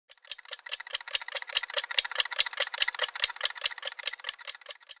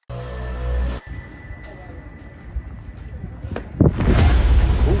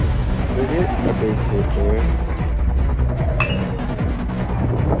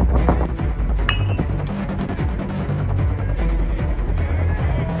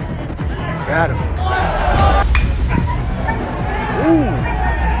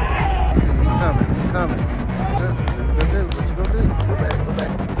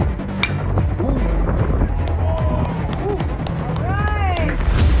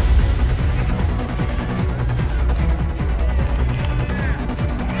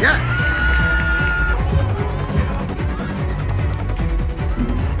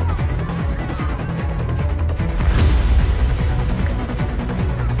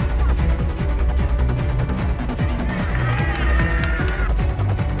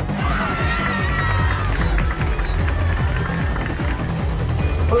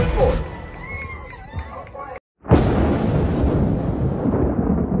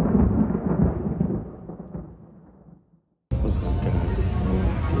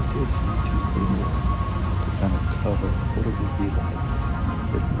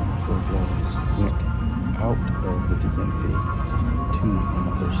DMV to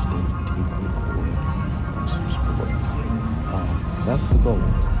another state to record some sports. That's the goal.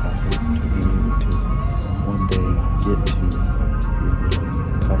 I hope to be able to one day get to be able to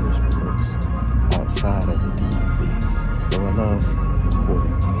cover sports outside of the DMV. Though I love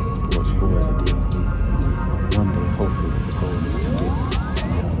recording sports for the DMV. One day, hopefully, the goal is to get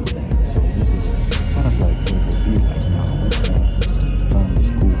beyond that. So this is kind of like what it would be like now. I went to my son's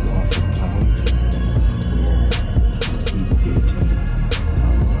school, Wofford College, where he will be attending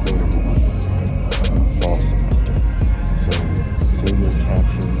later on in fall semester. So I was able to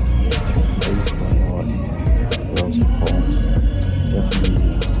capture baseball and girls and lacrosse. Definitely,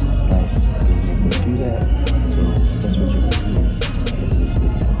 it's nice being able to do that. So that's what you're going to see in this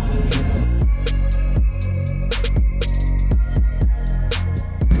video.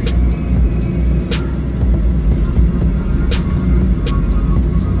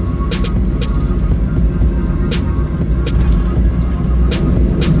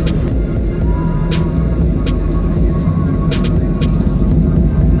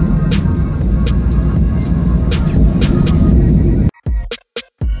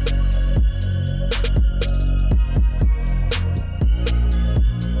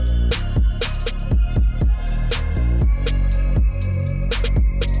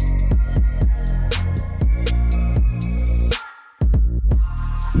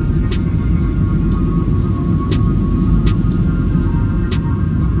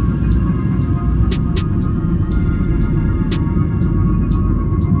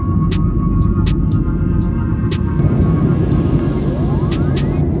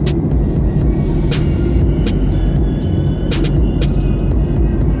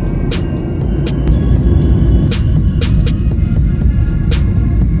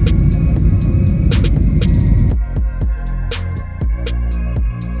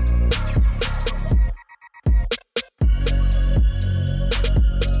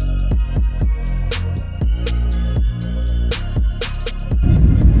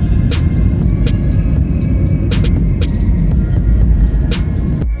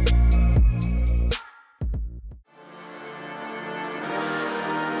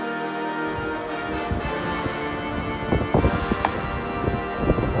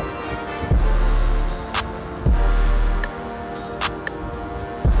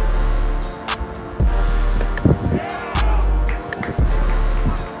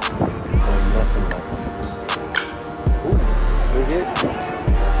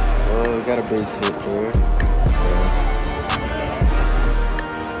 Got a base hit there.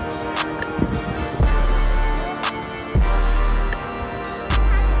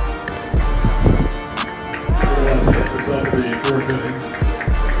 Result of the fourth inning.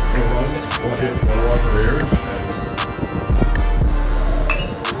 No runs, one hit, no walk for errors.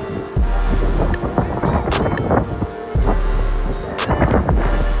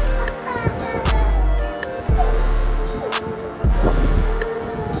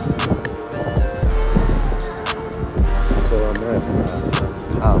 My son's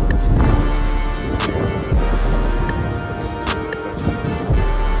college.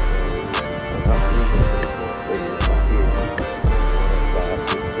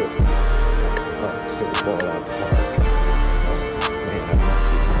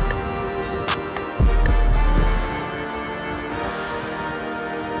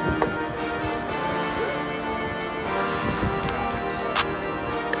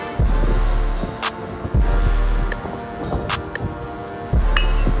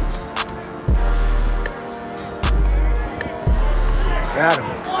 Got him.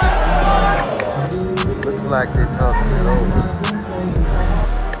 Looks like they're talking it over.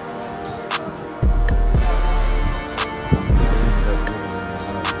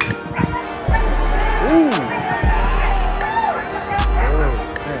 Ooh!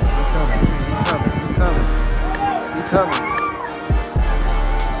 Oh, man, he coming.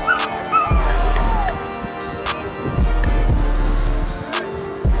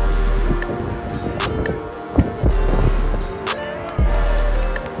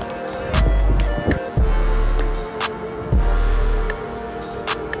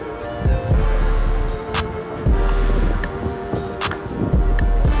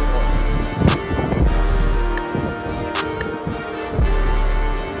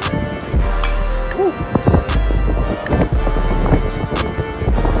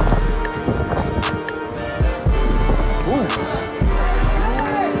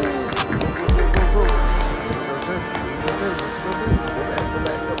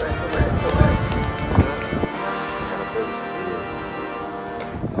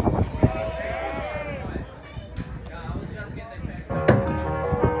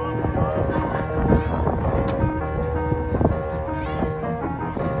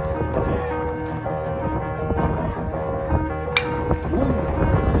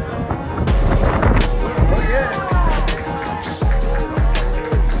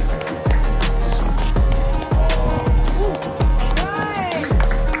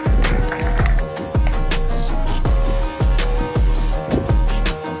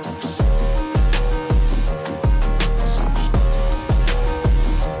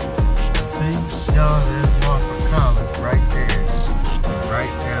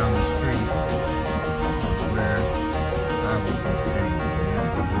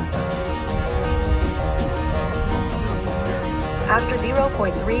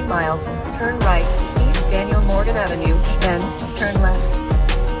 3 miles, turn right, East Daniel Morgan Avenue, then, turn left.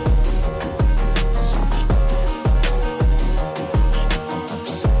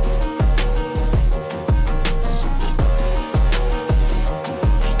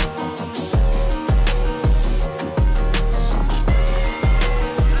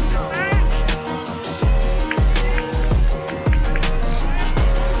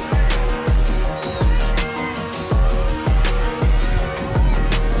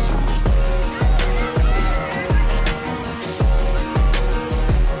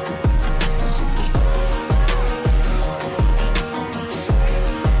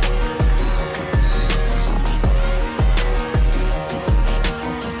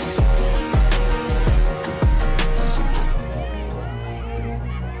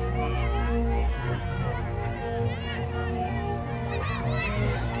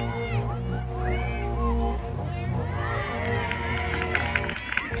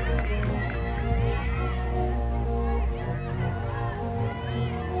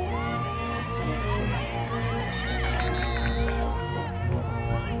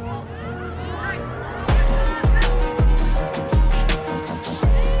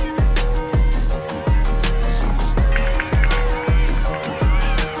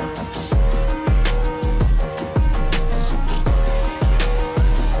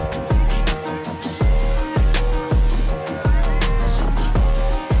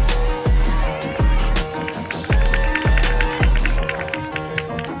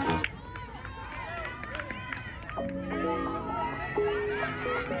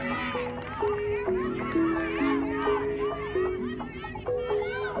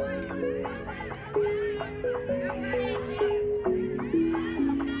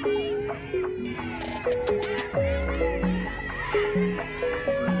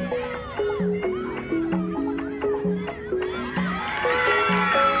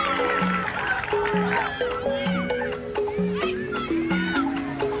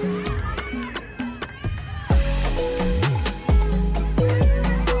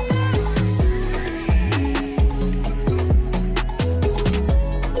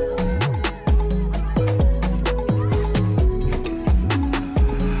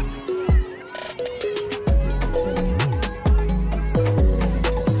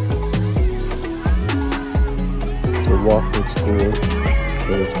 Wofford scored.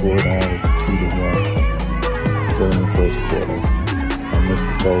 So the score now is 2-1. Still in the first quarter. I missed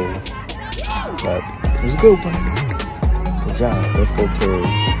the goal. But it was a good one. Good job. Let's go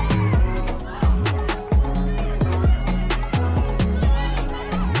Terriers.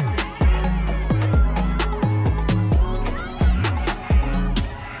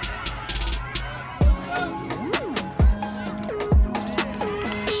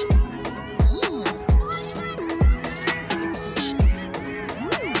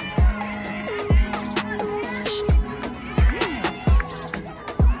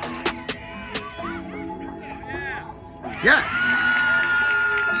 Yes.